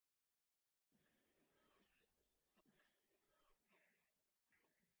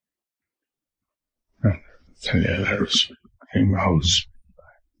صلی اللہ علیہ وسلم.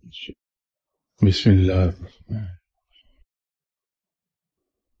 بسم اللہ.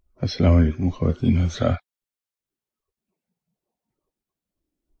 السلام علیکم خواتین حضرات.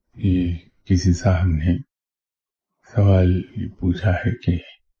 یہ کسی صاحب نے سوال پوچھا ہے کہ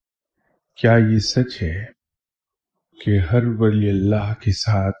کیا یہ سچ ہے کہ ہر ولی اللہ کے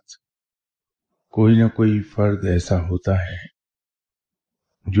ساتھ کوئی نہ کوئی فرد ایسا ہوتا ہے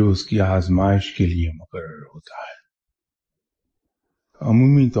جو اس کی آزمائش کے لیے مقرر ہوتا ہے؟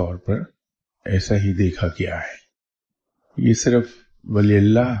 عمومی طور پر ایسا ہی دیکھا گیا ہے. یہ صرف ولی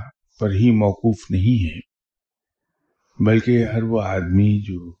اللہ پر ہی موقوف نہیں ہے، بلکہ ہر وہ آدمی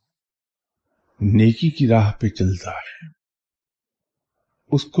جو نیکی کی راہ پہ چلتا ہے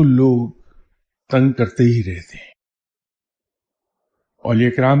اس کو لوگ تنگ کرتے ہی رہتے ہیں.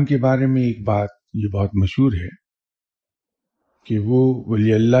 اولیاء کرام کے بارے میں ایک بات یہ بہت مشہور ہے کہ وہ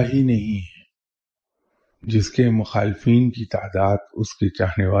ولی اللہ ہی نہیں ہے جس کے مخالفین کی تعداد اس کے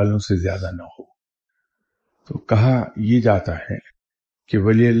چاہنے والوں سے زیادہ نہ ہو. تو کہا یہ جاتا ہے کہ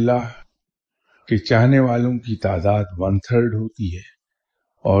ولی اللہ کے چاہنے والوں کی تعداد 1/3 ہوتی ہے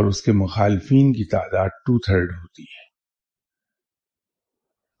اور اس کے مخالفین کی تعداد 2/3 ہوتی ہے.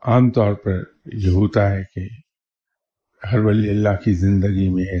 عام طور پر یہ ہوتا ہے کہ ہر ولی اللہ کی زندگی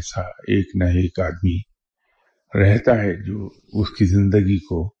میں ایسا ایک نہ ایک آدمی رہتا ہے جو اس کی زندگی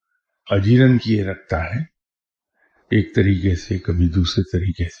کو اجیرن کیے رکھتا ہے، ایک طریقے سے کبھی دوسرے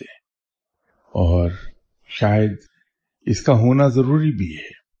طریقے سے، اور شاید اس کا ہونا ضروری بھی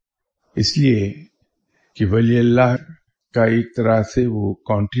ہے، اس لیے کہ ولی اللہ کا ایک طرح سے وہ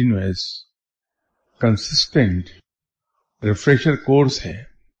کنٹینیوس کنسسٹنٹ ریفریشر کورس ہے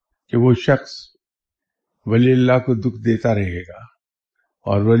کہ وہ شخص ولی اللہ کو دکھ دیتا رہے گا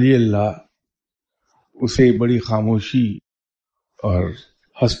اور ولی اللہ اسے بڑی خاموشی اور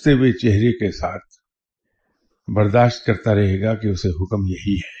ہنستے ہوئے چہرے کے ساتھ برداشت کرتا رہے گا کہ اسے حکم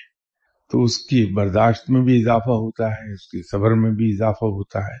یہی ہے. تو اس کی برداشت میں بھی اضافہ ہوتا ہے، اس کے صبر میں بھی اضافہ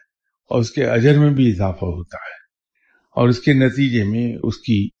ہوتا ہے، اور اس کے اجر میں بھی اضافہ ہوتا ہے، اور اس کے نتیجے میں اس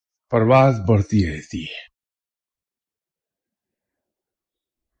کی پرواز بڑھتی رہتی ہے.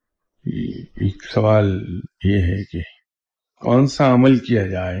 ایک سوال یہ ہے کہ کون سا عمل کیا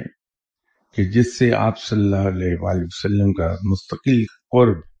جائے کہ جس سے آپ صلی اللہ علیہ وآلہ وسلم کا مستقل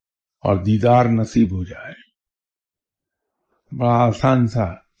قرب اور دیدار نصیب ہو جائے؟ بڑا آسان سا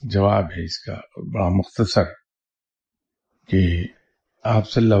جواب ہے اس کا، بڑا مختصر، کہ آپ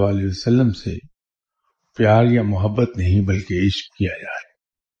صلی اللہ علیہ وسلم سے پیار یا محبت نہیں بلکہ عشق کیا جائے.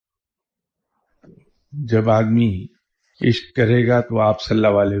 جب آدمی عشق کرے گا تو آپ صلی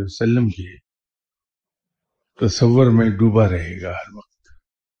اللہ علیہ وسلم کے تصور میں ڈوبا رہے گا ہر وقت،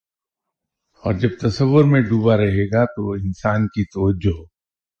 اور جب تصور میں ڈوبا رہے گا تو انسان کی توجہ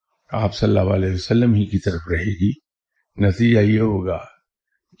آپ صلی اللہ علیہ وسلم ہی کی طرف رہے گی. نتیجہ یہ ہوگا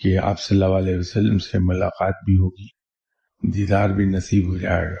کہ آپ صلی اللہ علیہ وسلم سے ملاقات بھی ہوگی، دیدار بھی نصیب ہو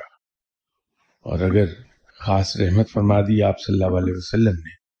جائے گا، اور اگر خاص رحمت فرما دی آپ صلی اللہ علیہ وسلم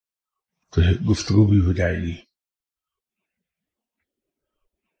نے تو گفتگو بھی ہو جائے گی.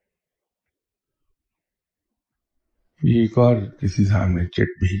 ایک اور کسی صاحب نے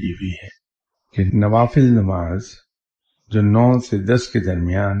چٹ بھیجی ہوئی ہے کہ نوافل نماز جو 9 سے 10 کے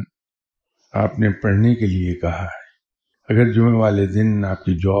درمیان آپ نے پڑھنے کے لیے کہا ہے، اگر جمعہ والے دن آپ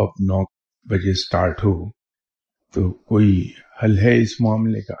کی جاب 9 بجے سٹارٹ ہو تو کوئی حل ہے اس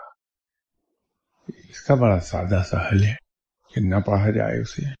معاملے کا؟ اس کا بڑا سادہ سا حل ہے کہ نہ پڑھا جائے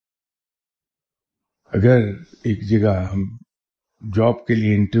اسے. اگر ایک جگہ ہم جاب کے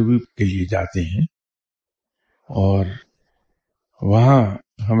لیے انٹرویو کے لیے جاتے ہیں اور وہاں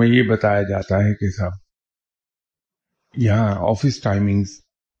ہمیں یہ بتایا جاتا ہے کہ صاحب یہاں آفس ٹائمنگز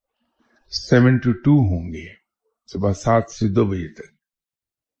 7 to 2 ہوں گے، صبح 7 سے 2 بجے تک،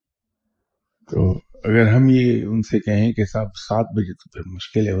 تو اگر ہم یہ ان سے کہیں کہ صاحب 7 بجے تو پھر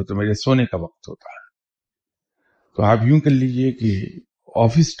مشکل ہے، وہ تو میرے سونے کا وقت ہوتا ہے، تو آپ یوں کر لیجئے کہ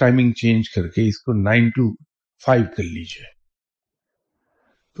آفس ٹائمنگ چینج کر کے اس کو 9 to 5 کر لیجئے.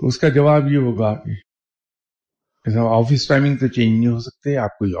 تو اس کا جواب یہ ہوگا کہ آفس ٹائمنگ تو چینج نہیں ہو سکتے،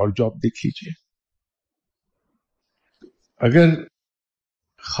 آپ کوئی اور جاب دیکھ لیجئے. اگر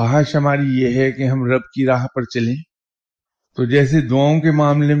خواہش ہماری یہ ہے کہ ہم رب کی راہ پر چلیں تو جیسے دعاؤں کے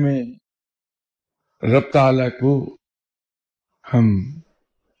معاملے میں رب تعالیٰ کو ہم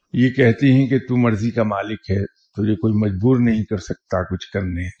یہ کہتے ہیں کہ تو مرضی کا مالک ہے، تجھے کوئی مجبور نہیں کر سکتا کچھ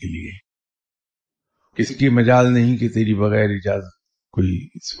کرنے کے لیے، کسی کی مجال نہیں کہ تیری بغیر اجازت کوئی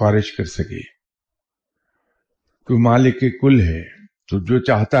سفارش کر سکے، تو مالک کے کل ہے، تو جو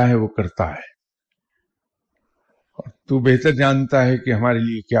چاہتا ہے وہ کرتا ہے، اور تو بہتر جانتا ہے کہ ہمارے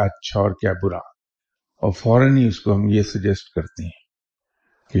لیے کیا اچھا اور کیا برا، اور فوراً ہی اس کو ہم یہ سجیسٹ کرتے ہیں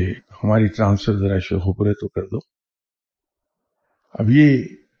کہ ہماری ٹرانسفر ذرا شیخوپورے تو کر دو. اب یہ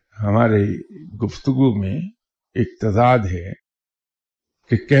ہمارے گفتگو میں ایک تضاد ہے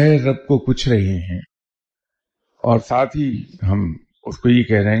کہ کہہ رب کو کچھ رہے ہیں اور ساتھ ہی ہم اس کو یہ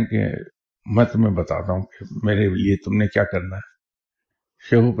کہہ رہے ہیں کہ میں تمہیں بتاتا ہوں کہ میرے لیے تم نے کیا کرنا ہے،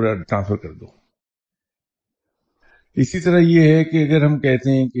 شیخوپورہ ٹرانسفر کر دو. اسی طرح یہ ہے کہ اگر ہم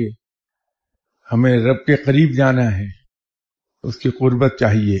کہتے ہیں کہ ہمیں رب کے قریب جانا ہے، اس کی قربت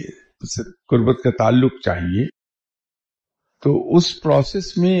چاہیے، اس سے قربت کا تعلق چاہیے، تو اس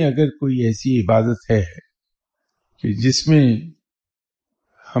پروسیس میں اگر کوئی ایسی عبادت ہے کہ جس میں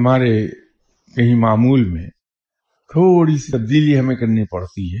ہمارے کہیں معمول میں تھوڑی سی تبدیلی ہمیں کرنی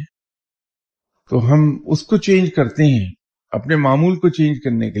پڑتی ہے تو ہم اس کو چینج کرتے ہیں، اپنے معمول کو چینج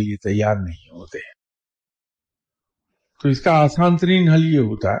کرنے کے لیے تیار نہیں ہوتے. تو اس کا آسان ترین حل یہ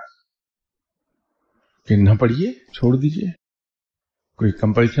ہوتا ہے کہ نہ پڑھیے، چھوڑ دیجیے، کوئی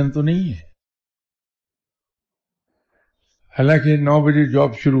کمپلشن تو نہیں ہے. حالانکہ 9 بجے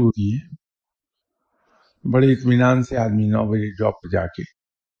جاب شروع ہوتی ہے، بڑے اطمینان سے آدمی 9 بجے جاب پہ جا کے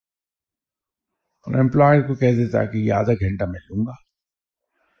اور امپلائر کو کہہ دیتا کہ یہ آدھا گھنٹہ میں لوں گا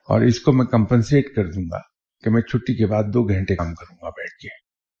اور اس کو میں کمپنسیٹ کر دوں گا کہ میں چھٹی کے بعد 2 گھنٹے کام کروں گا بیٹھ کے.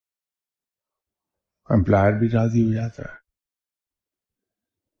 امپلائر بھی راضی ہو جاتا ہے.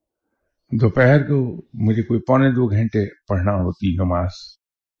 دوپہر کو مجھے کوئی 1.25 گھنٹے پڑھنا ہوتی نماز،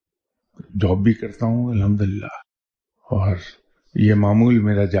 جاب بھی کرتا ہوں الحمدللہ، اور یہ معمول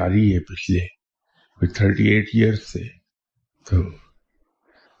میرا جاری ہے پچھلے 38 ایئرز سے. تو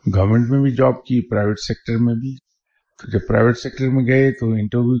گورنمنٹ میں بھی جاب کی، پرائیویٹ سیکٹر میں بھی. تو جب پرائیویٹ سیکٹر میں گئے تو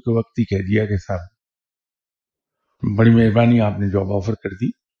انٹرویو کے وقت ہی کہہ دیا کہ صاحب بڑی مہربانی آپ نے جاب آفر کر دی،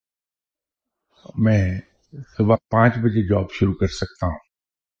 میں صبح 5 بجے جاب شروع کر سکتا ہوں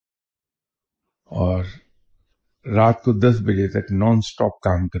اور رات کو 10 بجے تک نان سٹاپ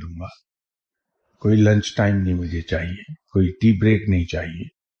کام کروں گا، کوئی لنچ ٹائم نہیں مجھے چاہیے، کوئی ٹی بریک نہیں چاہیے،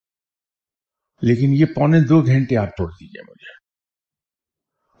 لیکن یہ 1.25 گھنٹے آپ توڑ دیجیے مجھے.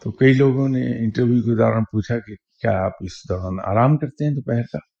 تو کئی لوگوں نے انٹرویو کے دوران پوچھا کہ کیا آپ اس دوران آرام کرتے ہیں دوپہر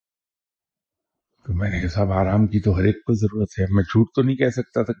کا؟ تو میں نے کہا صاحب آرام کی تو ہر ایک کو ضرورت ہے، میں جھوٹ تو نہیں کہہ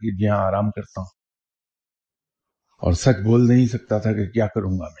سکتا تھا کہ جی ہاں آرام کرتا ہوں، اور سچ بول نہیں سکتا تھا کہ کیا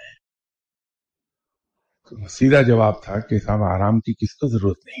کروں گا میں. تو سیدھا جواب تھا کہ صاحب آرام کی کس کو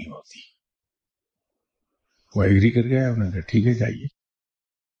ضرورت نہیں ہوتی. وہ ایگری کر گیا، انہوں نے کہا ٹھیک ہے جائیے.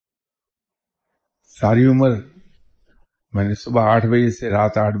 ساری عمر میں نے صبح 8 بجے سے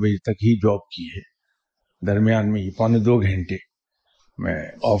رات 8 بجے تک ہی جاب کی ہے، درمیان میں یہ 1.25 گھنٹے میں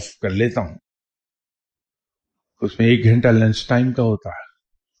آف کر لیتا ہوں، اس میں 1 گھنٹہ لنچ ٹائم کا ہوتا ہے،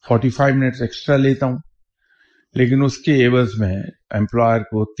 45 منٹس ایکسٹرا لیتا ہوں، لیکن اس کے عوض میں امپلائر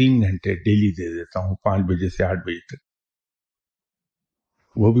کو 3 گھنٹے ڈیلی دے دیتا ہوں 5 بجے سے 8 بجے تک.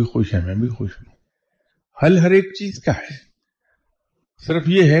 وہ بھی خوش ہے، میں بھی خوش ہوں. حل ہر ایک چیز کا ہے، صرف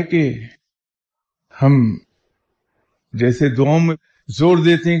یہ ہے کہ ہم جیسے دعاؤں میں زور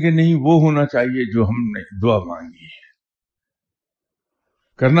دیتے ہیں کہ نہیں وہ ہونا چاہیے جو ہم نے دعا مانگی ہے،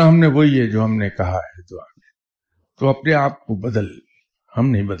 کرنا ہم نے وہی ہے جو ہم نے کہا ہے دعا میں، تو اپنے آپ کو بدل، ہم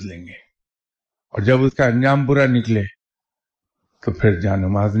نہیں بدلیں گے. اور جب اس کا انجام برا نکلے تو پھر جا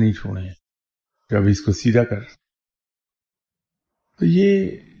نماز نہیں چھوڑیں، جب اس کو سیدھا کر. تو یہ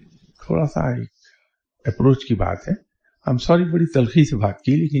تھوڑا سا ایک اپروچ کی بات ہے. ہم سوری بڑی تلخی سے بات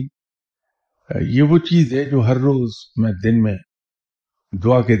کی، لیکن یہ وہ چیز ہے جو ہر روز میں دن میں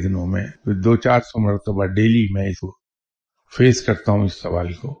دعا کے دنوں میں 200-400 مرتبہ ڈیلی میں اس کو فیس کرتا ہوں، اس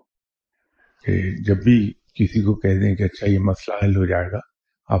سوال کو کہ جب بھی کسی کو کہہ دیں کہ اچھا یہ مسئلہ حل ہو جائے گا،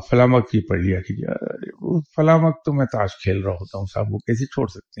 آپ فلاں وقت یہ پڑھ لیا کیجیے. وہ فلاں وقت تو میں تاش کھیل رہا ہوتا ہوں صاحب، وہ کیسے چھوڑ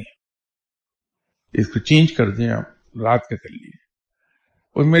سکتے ہیں؟ اس کو چینج کر دیں، آپ رات کا کر لیجیے.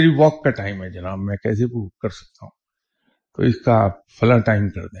 اور میری واک کا ٹائم ہے جناب، میں کیسے وہ کر سکتا ہوں؟ تو اس کا آپ فلاں ٹائم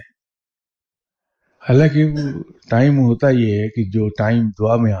کر دیں. حالانکہ وہ ٹائم ہوتا یہ ہے کہ جو ٹائم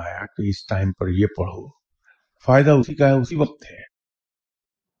دعا میں آیا کہ اس ٹائم پر یہ پڑھو، فائدہ اسی کا ہے، اسی وقت ہے،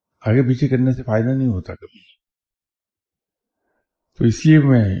 آگے پیچھے کرنے سے فائدہ نہیں ہوتا کبھی. تو اس لیے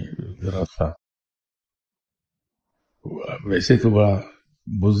میں ذرا سا، ویسے تو بڑا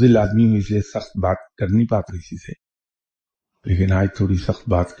بزدل آدمی ہوں، اس لیے سخت بات کر نہیں پاتا کسی سے، لیکن آج تھوڑی سخت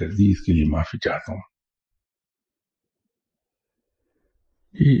بات کر دی، اس کے لیے معافی چاہتا ہوں.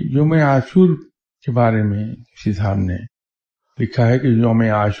 یوم عاشور کے بارے میں کسی صاحب نے لکھا ہے کہ یوم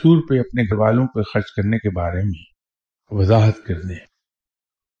عاشور پہ اپنے گھر والوں پہ خرچ کرنے کے بارے میں وضاحت کر دیں.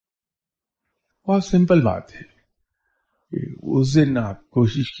 بہت سمپل بات ہے کہ اس دن آپ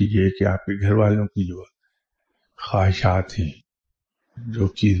کوشش کیجئے کہ آپ کے گھر والوں کی جو خواہشات ہیں، جو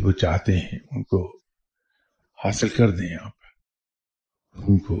چیز وہ چاہتے ہیں، ان کو حاصل کر دیں آپ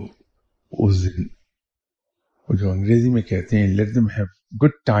ان کو اس دن، وہ جو انگریزی میں کہتے ہیں let them have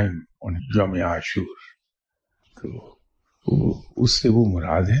good time on یوم عاشور، تو اس سے وہ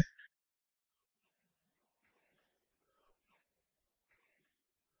مراد ہے۔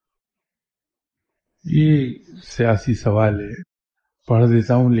 یہ سیاسی سوال ہے، پڑھ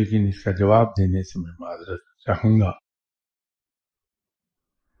دیتا ہوں لیکن اس کا جواب دینے سے میں معذرت چاہوں گا۔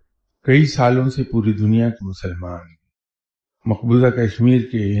 کئی سالوں سے پوری دنیا کے مسلمان مقبوضہ کشمیر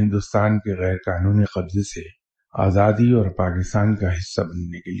کے ہندوستان کے غیر قانونی قبضے سے آزادی اور پاکستان کا حصہ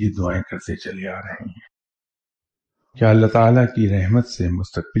بننے کے لیے دعائیں کرتے چلے آ رہے ہیں۔ کیا اللہ تعالیٰ کی رحمت سے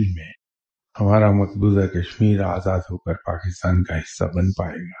مستقبل میں ہمارا مقبوضہ کشمیر آزاد ہو کر پاکستان کا حصہ بن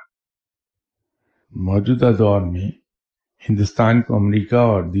پائے گا؟ موجودہ دور میں ہندوستان کو امریکہ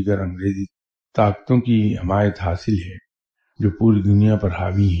اور دیگر انگریزی طاقتوں کی حمایت حاصل ہے جو پوری دنیا پر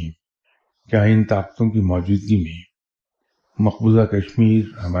حاوی ہیں۔ کیا ان طاقتوں کی موجودگی میں مقبوضہ کشمیر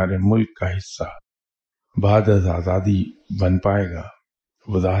ہمارے ملک کا حصہ بعد از آزادی بن پائے گا؟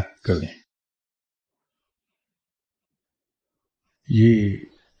 وضاحت کریں۔ یہ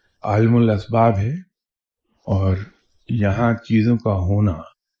عالم الاسباب ہے اور یہاں چیزوں کا ہونا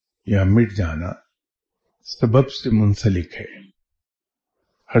یا مٹ جانا سبب سے منسلک ہے۔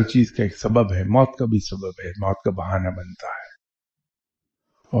 ہر چیز کا ایک سبب ہے، موت کا بھی سبب ہے، موت کا بہانہ بنتا ہے۔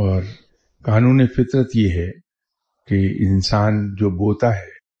 اور قانون فطرت یہ ہے کہ انسان جو بوتا ہے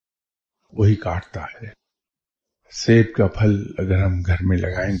وہی کاٹتا ہے۔ سیب کا پھل اگر ہم گھر میں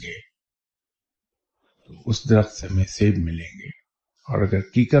لگائیں گے تو اس درخت سے ہمیں سیب ملیں گے، اور اگر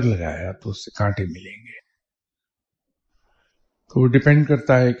کیکر لگایا تو اس سے کانٹے ملیں گے۔ تو وہ ڈیپینڈ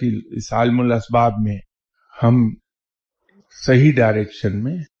کرتا ہے کہ اس عالم الاسباب میں ہم صحیح ڈائریکشن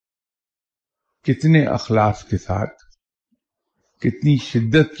میں کتنے اخلاص کے ساتھ، کتنی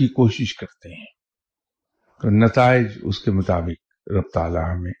شدت کی کوشش کرتے ہیں، تو نتائج اس کے مطابق رب تعالیٰ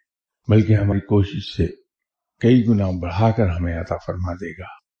ہمیں، بلکہ ہماری کوشش سے کئی گنا بڑھا کر ہمیں عطا فرما دے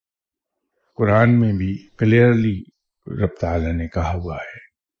گا۔ قرآن میں بھی کلیئرلی رب تعالیٰ نے کہا ہوا ہے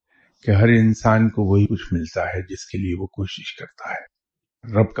کہ ہر انسان کو وہی کچھ ملتا ہے جس کے لیے وہ کوشش کرتا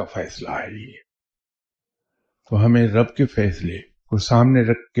ہے۔ رب کا فیصلہ ہے یہ، تو ہمیں رب کے فیصلے کو سامنے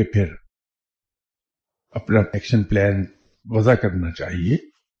رکھ کے پھر اپنا ایکشن پلان وضع کرنا چاہیے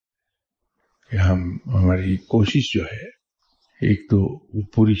کہ ہماری کوشش جو ہے، ایک تو وہ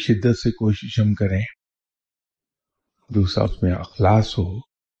پوری شدت سے کوشش ہم کریں، دوسرا اس میں اخلاص ہو،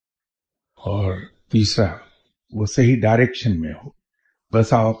 اور تیسرا وہ صحیح ڈائریکشن میں ہو۔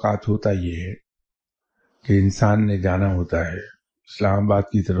 بسا اوقات ہوتا یہ ہے کہ انسان نے جانا ہوتا ہے اسلام آباد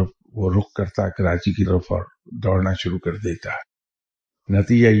کی طرف، وہ رخ کرتا ہے کراچی کی طرف اور دوڑنا شروع کر دیتا ہے۔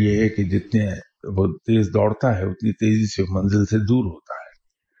 نتیجہ یہ ہے کہ جتنے وہ تیز دوڑتا ہے اتنی تیزی سے منزل سے دور ہوتا ہے۔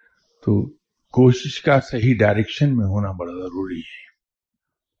 تو کوشش کا صحیح ڈائریکشن میں ہونا بڑا ضروری ہے۔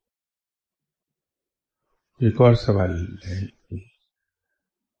 ایک اور سوال ہے،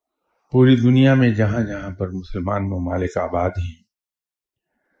 پوری دنیا میں جہاں جہاں پر مسلمان ممالک آباد ہیں،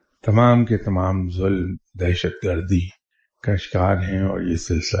 تمام کے تمام ظلم، دہشت گردی کا شکار ہیں، اور یہ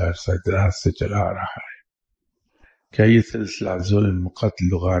سلسلہ عرصہ دراز سے چلا آ رہا ہے۔ کیا یہ سلسلہ ظلم،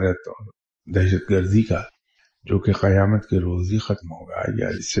 قتل، غارت اور دہشت گردی کا جو کہ قیامت کے روز ہی ختم ہوگا، یا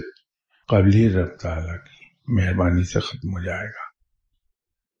اس سے قبل ہی رب تعالیٰ کی مہربانی سے ختم ہو جائے گا؟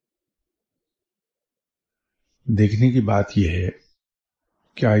 دیکھنے کی بات یہ ہے،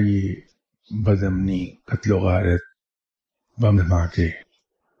 کیا یہ بدامنی، قتل و غارت، بم دھماکے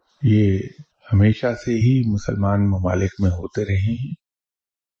یہ ہمیشہ سے ہی مسلمان ممالک میں ہوتے رہے ہیں،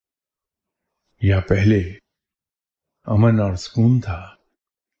 یا پہلے امن اور سکون تھا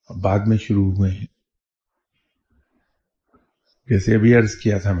اور بعد میں شروع ہوئے ہیں؟ جیسے ابھی عرض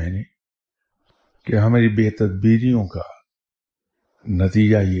کیا تھا میں نے کہ ہماری بے تدبیریوں کا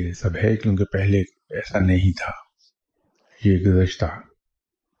نتیجہ یہ سب ہے، کیونکہ پہلے ایسا نہیں تھا۔ یہ گزشتہ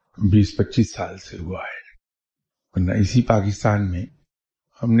 20-25 سال سے ہوا ہے، ورنہ اسی پاکستان میں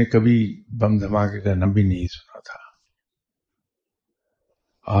ہم نے کبھی بم دھماکے کا نام بھی نہیں سنا تھا۔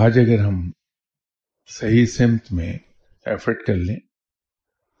 آج اگر ہم صحیح سمت میں ایفرٹ کر لیں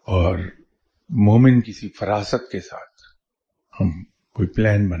اور مومن کسی فراست کے ساتھ ہم کوئی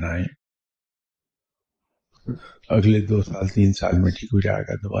پلان بنائیں، اگلے 2 سال 3 سال میں ٹھیک ہو جائے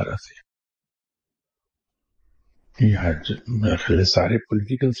گا دوبارہ سے۔ یہ آج میرے خیال سارے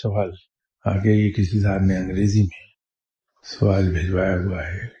پولیٹیکل سوال آگے، یہ کسی صاحب نے انگریزی میں سوال بھیجوایا ہوا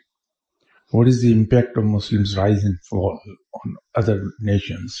ہے، What is the impact of Muslims' rise and fall on other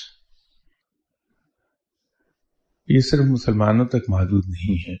nations؟ یہ صرف مسلمانوں تک محدود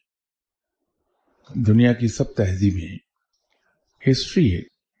نہیں ہے، دنیا کی سب تہذیبیں ہسٹری ہے،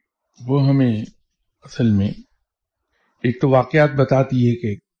 وہ ہمیں اصل میں ایک تو واقعات بتاتی ہے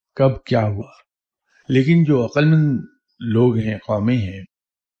کہ کب کیا ہوا، لیکن جو عقل مند لوگ ہیں، قومیں ہیں،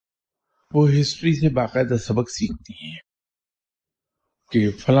 وہ ہسٹری سے باقاعدہ سبق سیکھتی ہیں کہ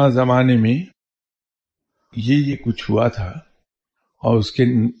فلاں زمانے میں یہ کچھ ہوا تھا اور اس کے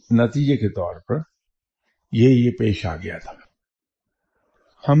نتیجے کے طور پر یہ پیش آ گیا تھا،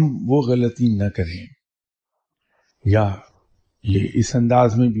 ہم وہ غلطی نہ کریں۔ یا یہ اس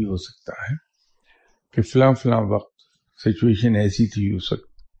انداز میں بھی ہو سکتا ہے کہ فلاں وقت سچویشن ایسی تھی، اس وقت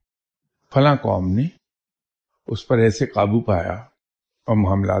فلاں قوم نے اس پر ایسے قابو پایا اور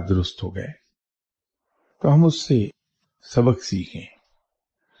معاملات درست ہو گئے، تو ہم اس سے سبق سیکھیں۔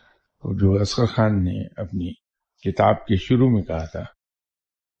 اور جو اصغر خان نے اپنی کتاب کے شروع میں کہا تھا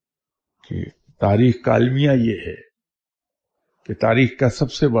کہ تاریخ کا المیہ یہ ہے کہ تاریخ کا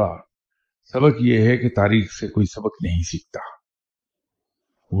سب سے بڑا سبق یہ ہے کہ تاریخ سے کوئی سبق نہیں سیکھتا،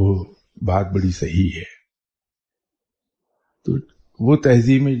 وہ بات بڑی صحیح ہے۔ تو وہ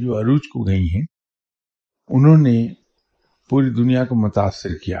تہذیبیں جو عروج کو گئی ہیں، انہوں نے پوری دنیا کو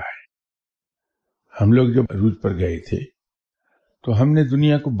متاثر کیا ہے۔ ہم لوگ جب عروج پر گئے تھے تو ہم نے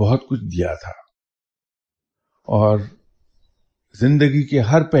دنیا کو بہت کچھ دیا تھا، اور زندگی کے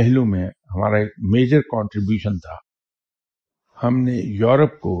ہر پہلو میں ہمارا ایک میجر کنٹریبیوشن تھا۔ ہم نے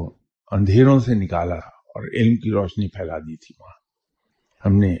یورپ کو اندھیروں سے نکالا اور علم کی روشنی پھیلا دی تھی وہاں،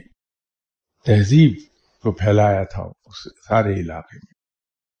 ہم نے تہذیب کو پھیلایا تھا اس سارے علاقے میں۔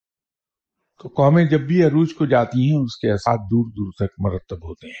 تو قومیں جب بھی عروج کو جاتی ہیں اس کے اثرات دور دور تک مرتب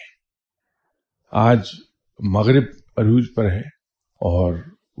ہوتے ہیں۔ آج مغرب عروج پر ہے اور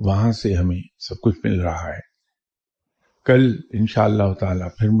وہاں سے ہمیں سب کچھ مل رہا ہے۔ کل انشاءاللہ تعالی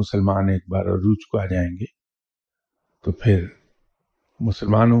پھر مسلمان ایک بار عروج کو آ جائیں گے، تو پھر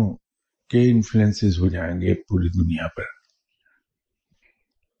مسلمانوں کے انفلوئنسز ہو جائیں گے پوری دنیا پر۔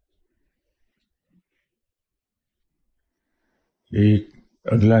 ایک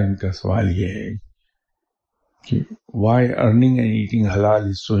اگلا ان کا سوال یہ ہے کہ why earning and eating halal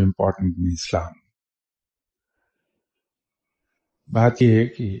is so important in Islam۔ بات یہ ہے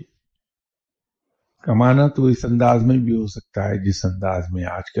کہ کمانا تو اس انداز میں بھی ہو سکتا ہے جس انداز میں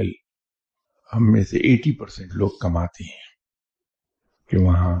آج کل ہم میں سے 80% لوگ کماتے ہیں، کہ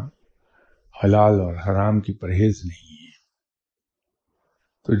وہاں حلال اور حرام کی پرہیز نہیں ہے۔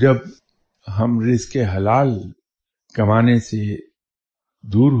 تو جب ہم رزق حلال کمانے سے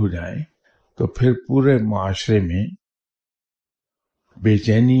دور ہو جائیں تو پھر پورے معاشرے میں بے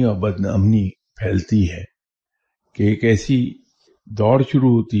چینی اور بد امنی پھیلتی ہے، کہ ایک ایسی دوڑ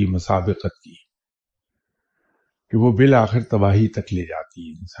شروع ہوتی ہے مسابقت کی کہ وہ بالآخر تباہی تک لے جاتی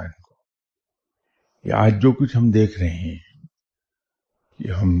ہے انسان کو۔ یہ آج جو کچھ ہم دیکھ رہے ہیں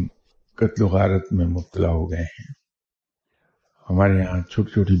کہ ہم قتل و غارت میں مبتلا ہو گئے ہیں، ہمارے یہاں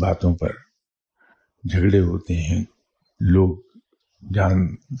چھوٹی چھوٹی باتوں پر جھگڑے ہوتے ہیں، لوگ جان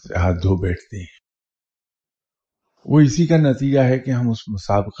سے ہاتھ دھو بیٹھتے ہیں، وہ اسی کا نتیجہ ہے کہ ہم اس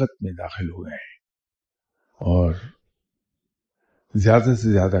مسابقت میں داخل ہو گئے ہیں اور زیادہ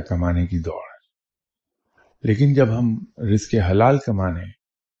سے زیادہ کمانے کی دوڑ۔ لیکن جب ہم رزق حلال کمانے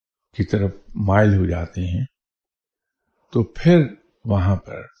کی طرف مائل ہو جاتے ہیں تو پھر وہاں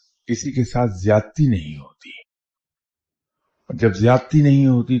پر کسی کے ساتھ زیادتی نہیں ہوتی، اور جب زیادتی نہیں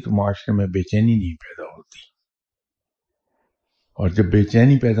ہوتی تو معاشرے میں بے چینی نہیں پیدا ہوتی، اور جب بے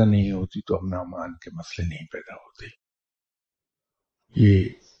چینی پیدا نہیں ہوتی تو امن و امان کے مسئلے نہیں پیدا ہوتے۔ یہ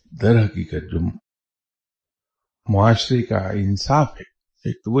در حقیقت جو معاشرے کا انصاف ہے،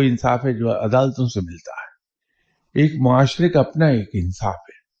 ایک تو وہ انصاف ہے جو عدالتوں سے ملتا ہے، ایک معاشرے کا اپنا ایک انصاف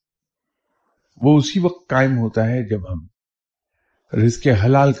ہے، وہ اسی وقت قائم ہوتا ہے جب ہم رزق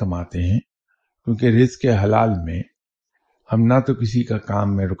حلال کماتے ہیں، کیونکہ رزق حلال میں ہم نہ تو کسی کا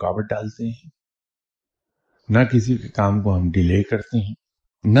کام میں رکاوٹ ڈالتے ہیں، نہ کسی کے کام کو ہم ڈیلے کرتے ہیں،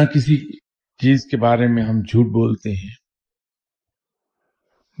 نہ کسی چیز کے بارے میں ہم جھوٹ بولتے ہیں،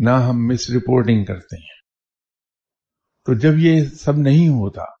 نہ ہم مس رپورٹنگ کرتے ہیں۔ تو جب یہ سب نہیں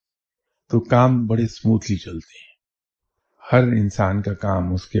ہوتا تو کام بڑے سموتھلی چلتے ہیں، ہر انسان کا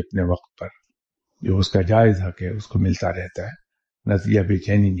کام اس کے اپنے وقت پر جو اس کا جائز حق ہے اس کو ملتا رہتا ہے، نتیجہ بے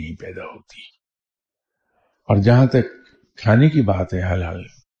چینی نہیں پیدا ہوتی۔ اور جہاں تک کھانے کی بات ہے حلال،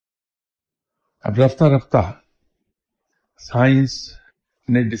 اب رفتہ رفتہ سائنس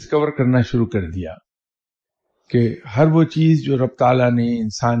نے ڈسکور کرنا شروع کر دیا کہ ہر وہ چیز جو رب تعالیٰ نے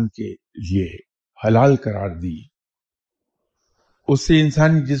انسان کے لیے حلال قرار دی، اس سے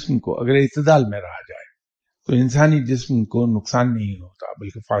انسانی جسم کو اگر اعتدال میں رہا جائے تو انسانی جسم کو نقصان نہیں ہوتا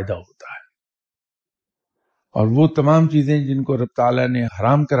بلکہ فائدہ ہوتا ہے۔ اور وہ تمام چیزیں جن کو رب تعالیٰ نے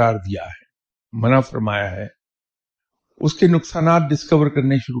حرام قرار دیا ہے، منع فرمایا ہے، اس کے نقصانات ڈسکور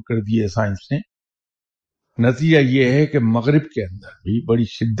کرنے شروع کر دیے سائنس نے، नतीजा ये है कि मगरिब के अंदर भी बड़ी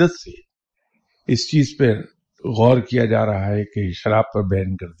शिद्दत से इस चीज पर गौर किया जा रहा है कि शराब पर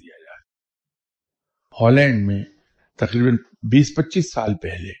बैन कर दिया जाए। हॉलैंड में तकरीबन 20-25 साल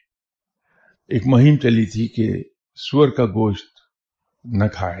पहले एक मुहिम चली थी कि सूअर का गोश्त न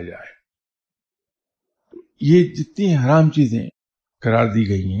खाया जाए। ये जितनी हराम चीजें करार दी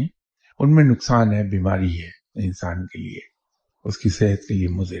गई हैं उनमें नुकसान है, बीमारी है इंसान के लिए, उसकी सेहत के लिए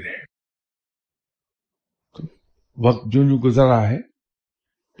मुज़िर है। तो वक्त जो गुजर रहा है,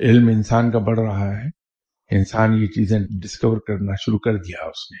 इल्म इंसान का बढ़ रहा है, इंसान ये चीजें डिस्कवर करना शुरू कर दिया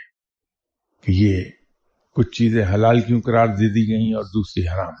उसने कि ये कुछ चीजें हलाल क्यों करार दे दी गई और दूसरी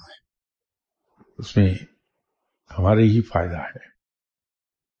हराम है, उसमें हमारे ही फायदा है।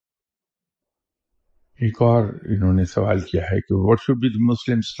 एक और इन्होंने सवाल किया है कि what should be the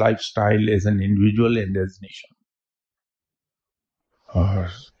Muslims lifestyle as an individual and as nation, और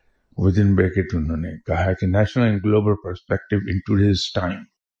विद इन ब्रैकेट उन्होंने कहा है कि national and global perspective in today's time.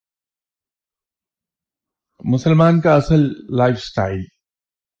 मुसलमान का असल लाइफस्टाइल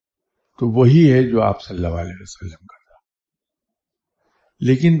तो वही है जो आप सल्लल्लाहु अलैहि वसल्लम का था,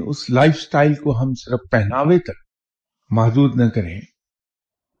 लेकिन उस लाइफस्टाइल को हम सिर्फ पहनावे तक महदूद न करें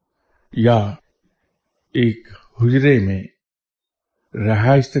या एक हुजरे में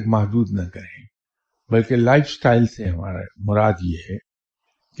रहाइश तक महदूद न करें, बल्कि लाइफस्टाइल से हमारा मुराद ये है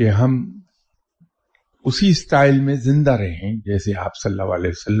कि हम उसी स्टाइल में जिंदा रहें जैसे आप सल्लल्लाहु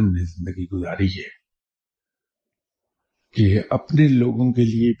अलैहि वसल्लम ने जिंदगी गुजारी है, कि अपने लोगों के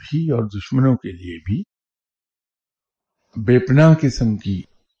लिए भी और दुश्मनों के लिए भी बेपनाह किस्म की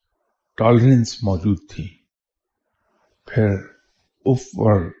टॉलरेंस मौजूद थी। फिर उफ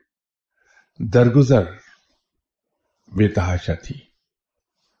और दरगुजर बेतहाशा थी,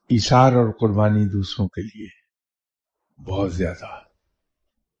 इशार और कुर्बानी दूसरों के लिए बहुत ज्यादा,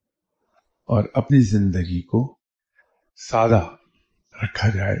 और अपनी जिंदगी को सादा रखा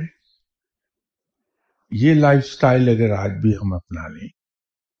जाए। ये लाइफस्टाइल अगर आज भी हम अपना लें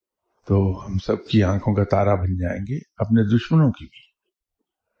तो हम सबकी आंखों का तारा बन जाएंगे, अपने दुश्मनों की भी।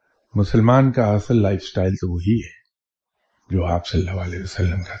 मुसलमान का असल लाइफस्टाइल तो वही है जो आप सल्लल्लाहु अलैहि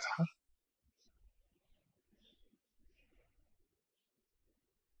वसल्लम का था।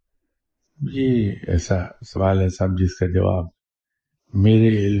 ये ऐसा सवाल है साहब जिसका जवाब मेरे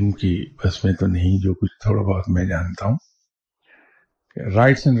इल्म की बस में तो नहीं, जो कुछ थोड़ा बहुत मैं जानता हूं।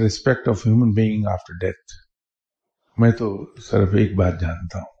 Rights and respect of human being after death, मैं तो सिर्फ एक बात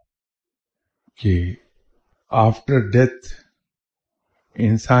जानता हूं कि आफ्टर डेथ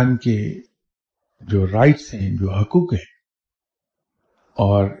इंसान के जो राइट्स हैं, जो हकूक हैं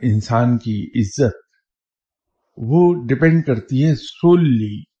और इंसान की इज्जत, वो डिपेंड करती है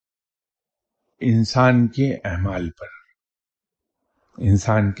सोलली इंसान के अमाल पर,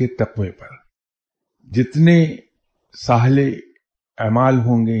 इंसान के तक़वे पर। जितने साहले अमाल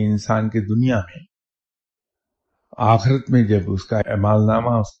होंगे इंसान के दुनिया में, आखिरत में जब उसका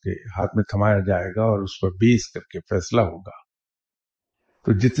अमालनामा उसके हाथ में थमाया जाएगा और उस पर बेस करके फैसला होगा,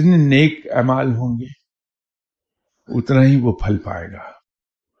 तो जितने नेक अमाल होंगे उतना ही वो फल पाएगा।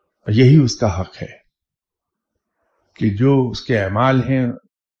 और यही उसका हक है कि जो उसके अमाल हैं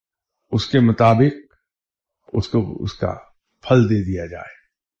उसके मुताबिक उसको उसका फल दे दिया जाए।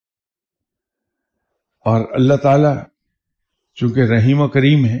 और अल्लाह ताला चूंकि रहीम व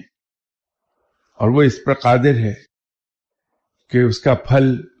करीम है और वो इस पर कादिर है कि उसका फल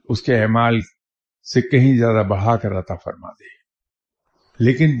उसके अमाल से कहीं ज्यादा बढ़ाकर अता फरमा दे,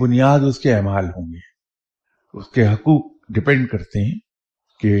 लेकिन बुनियाद उसके अमाल होंगे। उसके हकूक डिपेंड करते हैं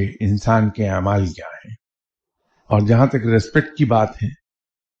कि इंसान के अमाल क्या हैं। और जहां तक रेस्पेक्ट की बात है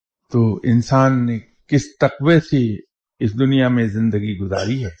तो इंसान ने किस तकवे से इस दुनिया में जिंदगी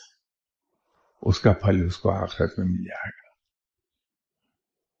गुजारी है, उसका फल उसको आखिरत में मिल जाएगा।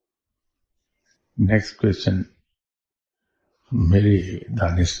 नेक्स्ट क्वेश्चन मेरे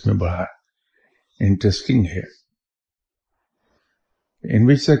दानिश में बड़ा इंटरेस्टिंग है। In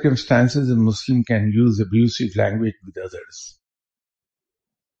which circumstances a Muslim can use abusive language with others?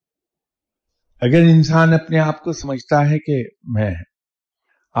 अगर इंसान अपने आप को समझता है कि मैं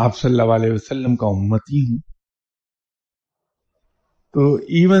आप सल्लल्लाहु अलैहि वसल्लम का उम्मती हूं, तो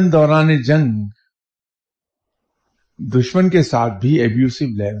इवन दौरान जंग दुश्मन के साथ भी एब्यूसिव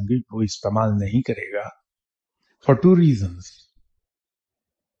लैंग्वेज वो इस्तेमाल नहीं करेगा, फॉर टू रीजंस।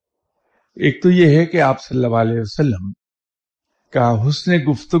 एक तो यह है कि आप सल्लल्लाहु अलैहि वसल्लम का हुस्न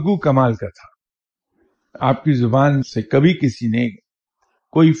गुफ्तगू कमाल का था। आपकी जुबान से कभी किसी ने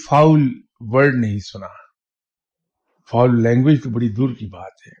कोई फाउल वर्ड नहीं सुना। फाउल लैंग्वेज तो बड़ी दूर की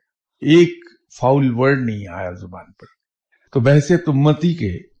बात है, एक फाउल वर्ड नहीं आया जुबान पर। तो बहसे उम्मती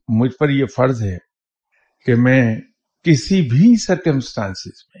के मुझ पर यह फर्ज है کہ میں کسی بھی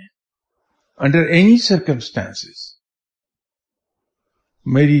سرکمسٹانسز میں، انڈر اینی سرکمسٹانسز،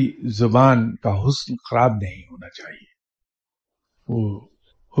 میری زبان کا حسن خراب نہیں ہونا چاہیے. وہ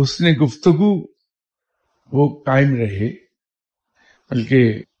حسن گفتگو وہ قائم رہے.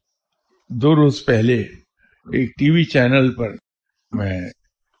 بلکہ 2 روز پہلے ایک ٹی وی چینل پر میں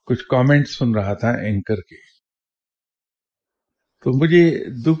کچھ کامنٹ سن رہا تھا اینکر کے، تو مجھے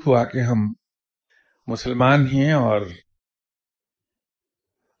دکھ ہوا کہ ہم مسلمان ہیں اور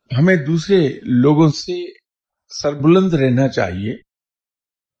ہمیں دوسرے لوگوں سے سربلند رہنا چاہیے،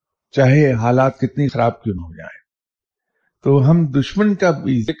 چاہے حالات کتنی خراب کیوں نہ ہو جائیں. تو ہم دشمن کا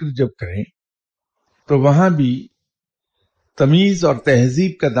بھی ذکر جب کریں تو وہاں بھی تمیز اور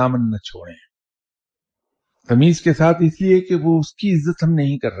تہذیب کا دامن نہ چھوڑیں. تمیز کے ساتھ اس لیے کہ وہ اس کی عزت ہم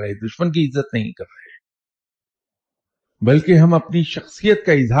نہیں کر رہے، دشمن کی عزت نہیں کر رہے، بلکہ ہم اپنی شخصیت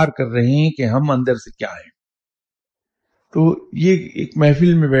کا اظہار کر رہے ہیں کہ ہم اندر سے کیا ہیں. تو یہ ایک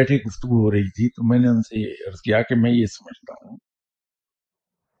محفل میں بیٹھے گفتگو ہو رہی تھی، تو میں نے ان سے عرض کیا کہ میں یہ سمجھتا ہوں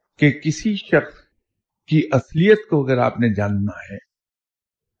کہ کسی شخص کی اصلیت کو اگر آپ نے جاننا ہے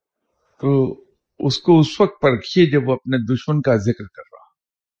تو اس کو اس وقت پرکھیے جب وہ اپنے دشمن کا ذکر کر رہا،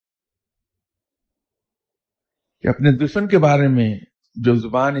 کہ اپنے دشمن کے بارے میں جو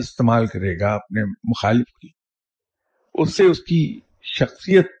زبان استعمال کرے گا اپنے مخالف کی، اس سے اس کی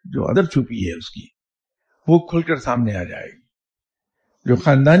شخصیت جو اندر چھپی ہے اس کی، وہ کھل کر سامنے آ جائے گی. جو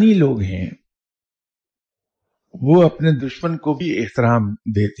خاندانی لوگ ہیں وہ اپنے دشمن کو بھی احترام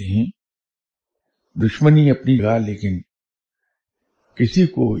دیتے ہیں، دشمنی اپنی جگہ، لیکن کسی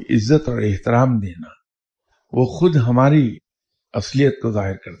کو عزت اور احترام دینا وہ خود ہماری اصلیت کو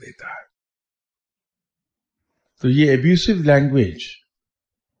ظاہر کر دیتا ہے. تو یہ ایبیوسو لینگویج،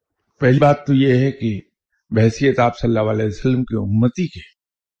 پہلی بات تو یہ ہے کہ بحیثیت آپ صلی اللہ علیہ وسلم کے امتی کے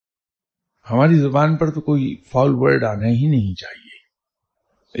ہماری زبان پر تو کوئی فاؤل ورڈ آنا ہی نہیں چاہیے.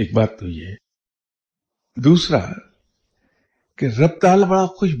 ایک بات تو یہ ہے. دوسرا کہ رب تعالیٰ بڑا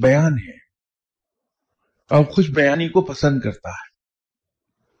خوش بیان ہے اور خوش بیانی کو پسند کرتا ہے.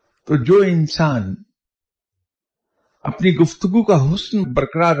 تو جو انسان اپنی گفتگو کا حسن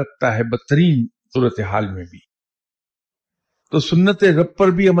برقرار رکھتا ہے بدترین صورتحال میں بھی، تو سنت رب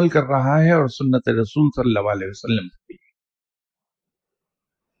پر بھی عمل کر رہا ہے اور سنت رسول صلی اللہ علیہ وسلم پر بھی.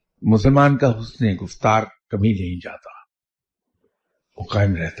 مسلمان کا حسن گفتار کبھی نہیں جاتا، وہ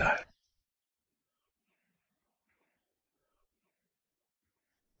قائم رہتا ہے.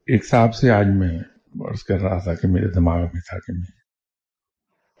 ایک صاحب سے آج میں عرض کر رہا تھا کہ میرے دماغ میں تھا کہ میں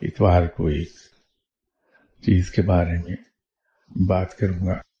اتوار کو ایک چیز کے بارے میں بات کروں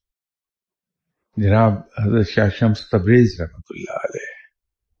گا. جناب حضرت شاہ شمس تبریز رحمۃ اللہ علیہ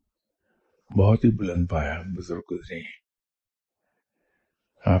بہت ہی بلند پایا بزرگ گزرے ہیں.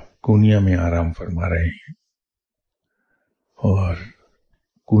 آپ کونیا میں آرام فرما رہے ہیں، اور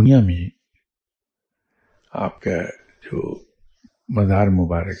کونیا میں آپ کا جو مزار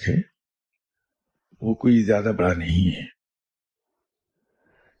مبارک ہے وہ کوئی زیادہ بڑا نہیں ہے.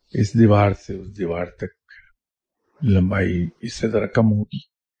 اس دیوار سے اس دیوار تک لمبائی اس سے ذرا کم ہوگی،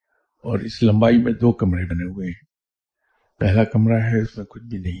 اور اس لمبائی میں 2 کمرے بنے ہوئے ہیں. پہلا کمرہ ہے اس میں کچھ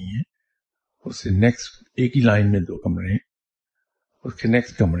بھی نہیں ہے، اس سے نیکسٹ ایک ہی لائن میں 2 کمرے ہیں، اس کے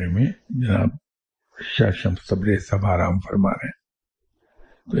نیکسٹ کمرے میں جناب شاہ شمس تبریز صاحب آرام فرما رہے ہیں.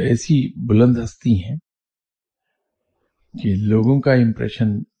 تو ایسی بلند ہستی ہیں کہ لوگوں کا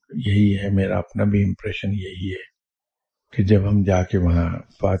امپریشن یہی ہے، میرا اپنا بھی امپریشن یہی ہے کہ جب ہم جا کے وہاں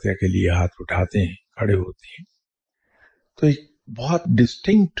فاتحہ کے لیے ہاتھ اٹھاتے ہیں، کھڑے ہوتے ہیں، تو ایک بہت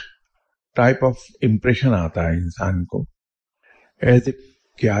ڈسٹنکٹ ٹائپ آف امپریشن آتا ہے انسان کو، ایز اف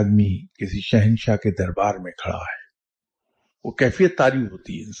کہ آدمی کسی شہنشاہ کے دربار میں کھڑا ہے. وہ کیفیت طاری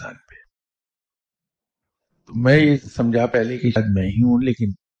ہوتی ہے انسان پہ. تو میں یہ سمجھا پہلے کہ شاید میں ہی ہوں،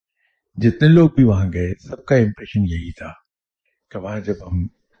 لیکن جتنے لوگ بھی وہاں گئے سب کا امپریشن یہی تھا کہ وہاں جب ہم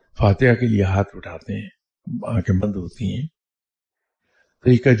فاتحہ کے لیے ہاتھ اٹھاتے ہیں، آنکھیں بند ہوتی ہیں، تو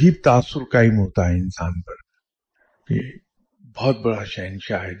ایک عجیب تاثر قائم ہوتا ہے انسان پر کہ بہت بڑا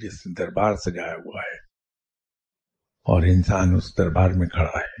شہنشاہ ہے جس نے دربار سجایا ہوا ہے اور انسان اس دربار میں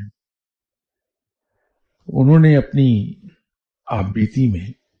کھڑا ہے. انہوں نے اپنی آپ بیتی میں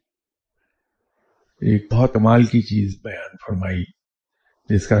ایک بہت کمال کی چیز بیان فرمائی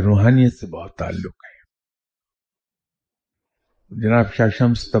جس کا روحانیت سے بہت تعلق ہے. جناب شاہ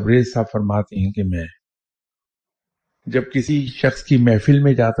شمس تبریز صاحب فرماتے ہیں کہ میں جب کسی شخص کی محفل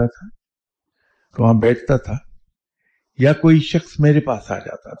میں جاتا تھا تو وہاں بیٹھتا تھا، یا کوئی شخص میرے پاس آ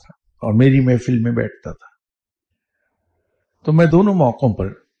جاتا تھا اور میری محفل میں بیٹھتا تھا، تو میں دونوں موقعوں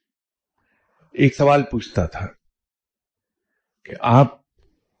پر ایک سوال پوچھتا تھا کہ آپ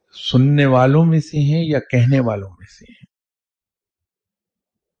सुनने वालों में से हैं या कहने वालों में से हैं।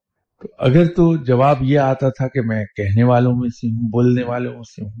 तो अगर तो जवाब ये आता था कि मैं कहने वालों में से हूं, बोलने वालों में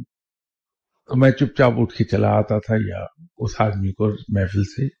से हूं, तो मैं चुपचाप उठ के चला आता था या उस आदमी को महफिल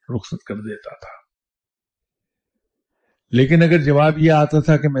से रुखसत कर देता था। लेकिन अगर जवाब ये आता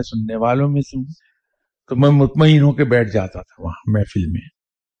था कि मैं सुनने वालों में से हूं, तो मैं मुतमईन होकर बैठ जाता था वहां महफिल में,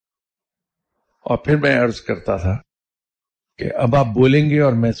 और फिर मैं अर्ज करता था कि अब आप बोलेंगे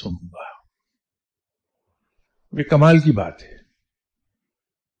और मैं सुनूंगा। ये कमाल की बात है।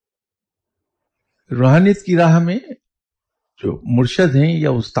 रूहानियत की राह में जो मुर्शद हैं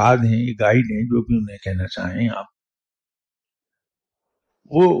या उस्ताद हैं या गाइड हैं, जो भी उन्हें कहना चाहें आप,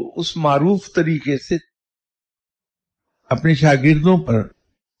 वो उस मारूफ तरीके से अपने शागिर्दों पर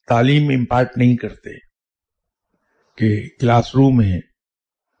तालीम इम्पार्ट नहीं करते कि क्लासरूम है,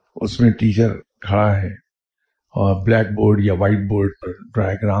 उसमें टीचर खड़ा है और ब्लैक बोर्ड या व्हाइट बोर्ड पर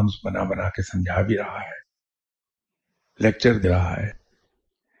डायग्राम्स बना बना के समझा भी रहा है, लेक्चर दे रहा है।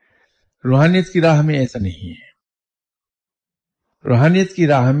 रूहानियत की राह में ऐसा नहीं है। रूहानियत की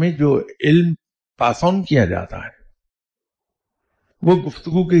राह में जो इल्म पास ऑन किया जाता है वो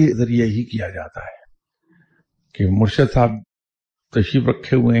गुफ्तगू के जरिए ही किया जाता है कि मुर्शद साहब तशरीफ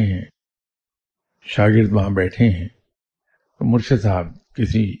रखे हुए हैं, शागिर्द वहां बैठे हैं, तो मुर्शद साहब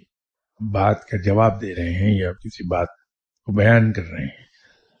किसी बात का जवाब दे रहे हैं या किसी बात को बयान कर रहे हैं,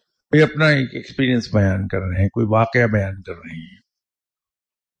 कोई अपना एक एक्सपीरियंस बयान कर रहे हैं, कोई वाकया बयान कर रहे हैं।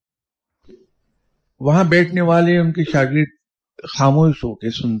 वहां बैठने वाले उनके शागिर्द खामोश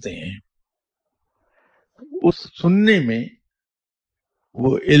होकर सुनते हैं। उस सुनने में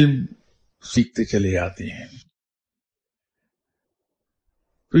वो इल्म सीखते चले जाते हैं।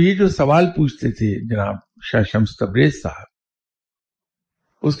 तो ये जो सवाल पूछते थे जनाब शाह शम्स तबरेज साहब,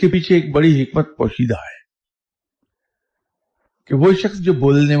 उसके पीछे एक बड़ी हिकमत पोशीदा है कि वो शख्स जो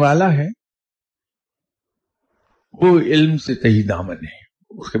बोलने वाला है वो इल्म से तही दामन है,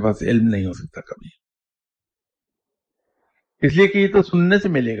 उसके पास इल्म नहीं हो सकता कभी, इसलिए कि ये तो सुनने से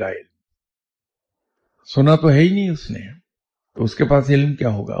मिलेगा इल्म, सुना तो है ही नहीं उसने, तो उसके पास इल्म क्या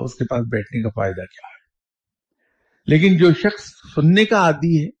होगा, उसके पास बैठने का फायदा क्या है। लेकिन जो शख्स सुनने का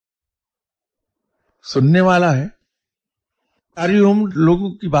आदी है, सुनने वाला है, सारी उम्र लोगों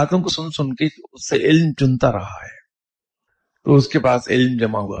की बातों को सुन सुन के उससे इल्म चुनता रहा है, तो उसके पास इल्म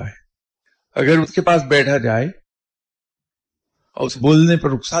जमा हुआ है। अगर उसके पास बैठा जाए और उस बोलने पर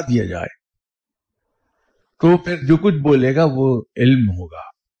रुखसा दिया जाए तो फिर जो कुछ बोलेगा वो इल्म होगा।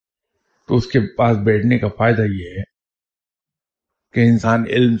 तो उसके पास बैठने का फायदा ये है कि इंसान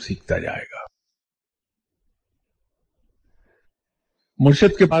इल्म सीखता जाएगा।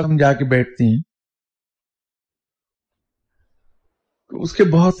 मुर्शिद के पास हम जाके बैठते हैं तो उसके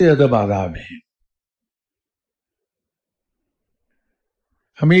बहुत से अदब आदाब हैं।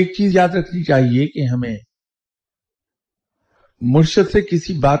 हमें एक चीज याद रखनी चाहिए कि हमें मुर्शिद से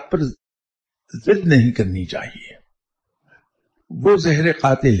किसी बात पर जिद नहीं करनी चाहिए, वो जहर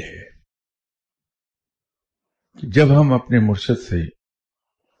कातिल है। जब हम अपने मुर्शिद से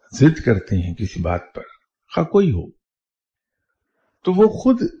जिद करते हैं किसी बात पर, खा कोई हो, तो वो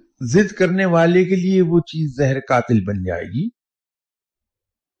खुद जिद करने वाले के लिए वो चीज जहर कातिल बन जाएगी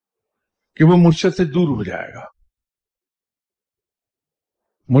कि वो मुर्शिद से दूर हो जाएगा।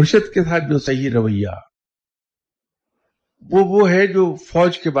 मुर्शिद के साथ जो सही रवैया वो है जो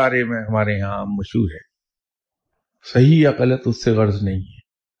फौज के बारे में हमारे यहां मशहूर है। सही या गलत उससे गर्ज नहीं है,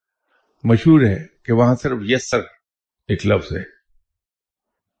 मशहूर है कि वहां सिर्फ यस्सर एक लफ्ज है।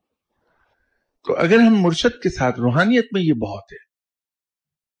 तो अगर हम मुर्शिद के साथ, रूहानियत में ये बहुत है,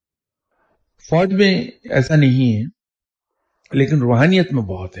 फौज में ऐसा नहीं है, लेकिन रूहानियत में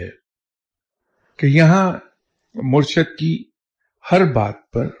बहुत है कि यहां मुर्शिद की हर बात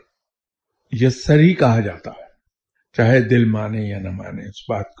पर यस्सर ही कहा जाता है, चाहे दिल माने या ना माने उस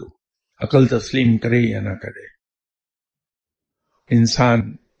बात को, अकल तस्लीम करे या ना करे,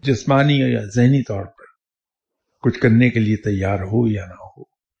 इंसान जिस्मानी या ज़हनी तौर पर कुछ करने के लिए तैयार हो या ना हो,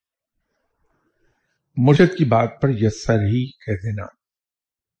 मुर्शिद की बात पर यस्सर ही कह देना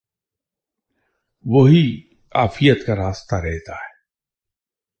वही आफियत का रास्ता रहता है।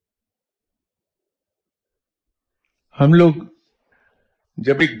 हम लोग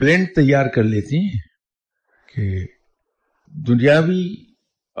जब एक ब्लेंड तैयार कर लेते हैं कि दुनियावी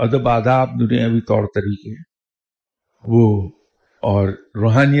अदब आदाब, दुनियावी तौर तरीके वो और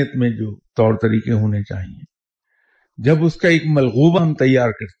रूहानियत में जो तौर तरीके होने चाहिए, जब उसका एक मलगूबा हम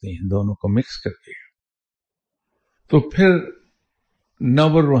तैयार करते हैं दोनों को मिक्स करके, तो फिर न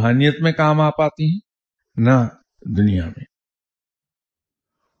वो रूहानियत में काम आ पाती हैं न दुनिया में।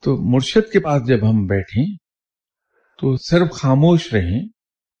 तो मुर्शिद के पास जब हम बैठें तो सिर्फ खामोश रहें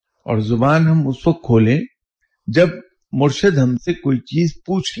اور जुबान हम उस वक्त खोलें जब मुर्शिद हमसे कोई चीज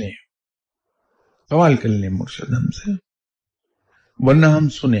पूछ लें, सवाल कर लें मुर्शिद हमसे, वरना हम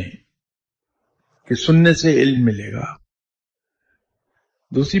सुने कि सुनने से इल्म मिलेगा।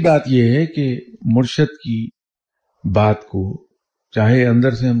 दूसरी बात यह है कि मुर्शिद की बात को चाहे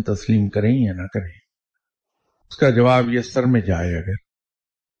अंदर से हम तस्लीम करें या ना करें, उसका जवाब यस्सर में जाए अगर,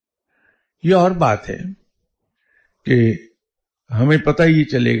 ये और बात है कि हमें पता ही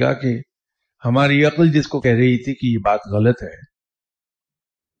चलेगा कि हमारी अक्ल जिसको कह रही थी कि ये बात गलत है,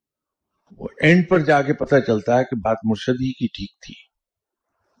 वो एंड पर जाके पता चलता है कि बात मुर्शिद ही की ठीक थी,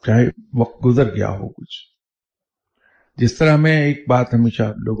 चाहे वक्त गुजर गया हो कुछ। जिस तरह मैं एक बात हमेशा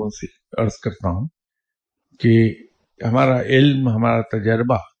लोगों से अर्ज करता हूं कि हमारा इल्म, हमारा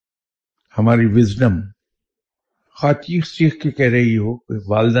तजर्बा, हमारी विजडम खा चीख के कह रही हो कि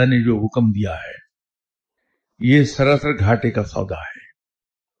वालिदा ने जो हुक्म दिया है ये सरासर घाटे का सौदा है,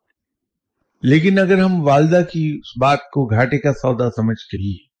 लेकिन अगर हम वालिदा की उस बात को घाटे का सौदा समझ के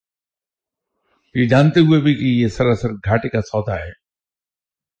ही, ये जानते हुए भी कि ये सरासर घाटे का सौदा है,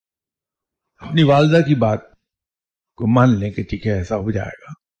 अपनी वालिदा की बात को मान लें कि ठीक है ऐसा हो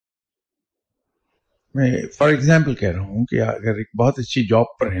जाएगा। मैं फॉर एग्जाम्पल कह रहा हूं कि अगर एक बहुत अच्छी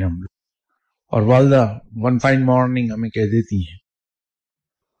जॉब पर हैं हम लोग और वालिदा वन फाइन मॉर्निंग हमें कह देती हैं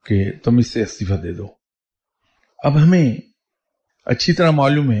कि तुम इससे इस्तीफा दे दो, अब हमें अच्छी तरह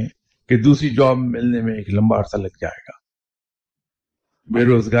मालूम है कि दूसरी जॉब मिलने में एक लंबा अरसा लग जाएगा,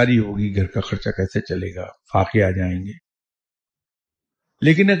 बेरोजगारी होगी, घर का खर्चा कैसे चलेगा, फाके आ जाएंगे।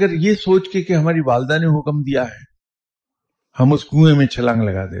 लेकिन अगर ये सोच के कि हमारी वालिदा ने हुक्म दिया है, हम उस कुएं में छलांग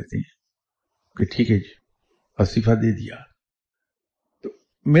लगा देते हैं कि ठीक है जी इस्तीफा दे दिया। तो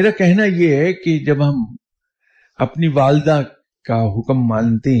मेरा कहना यह है कि जब हम अपनी वालिदा का हुक्म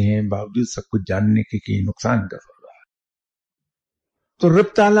मानते हैं बावजूद सब कुछ जानने के नुकसान का सौदा है, तो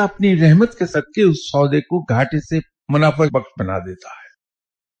रब ताला अपनी रहमत के सदके उस सौदे को घाटे से मुनाफा बख्श बना देता है।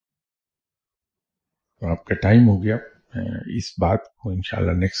 तो आपका टाइम हो गया, इस बात को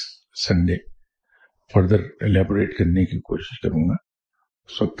इंशाल्लाह नेक्स्ट संडे फर्दर एलेबोरेट करने की कोशिश करूंगा।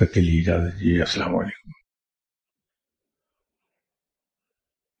 उस वक्त तक के लिए इजाजत दीजिए। अस्सलाम वालेकुम।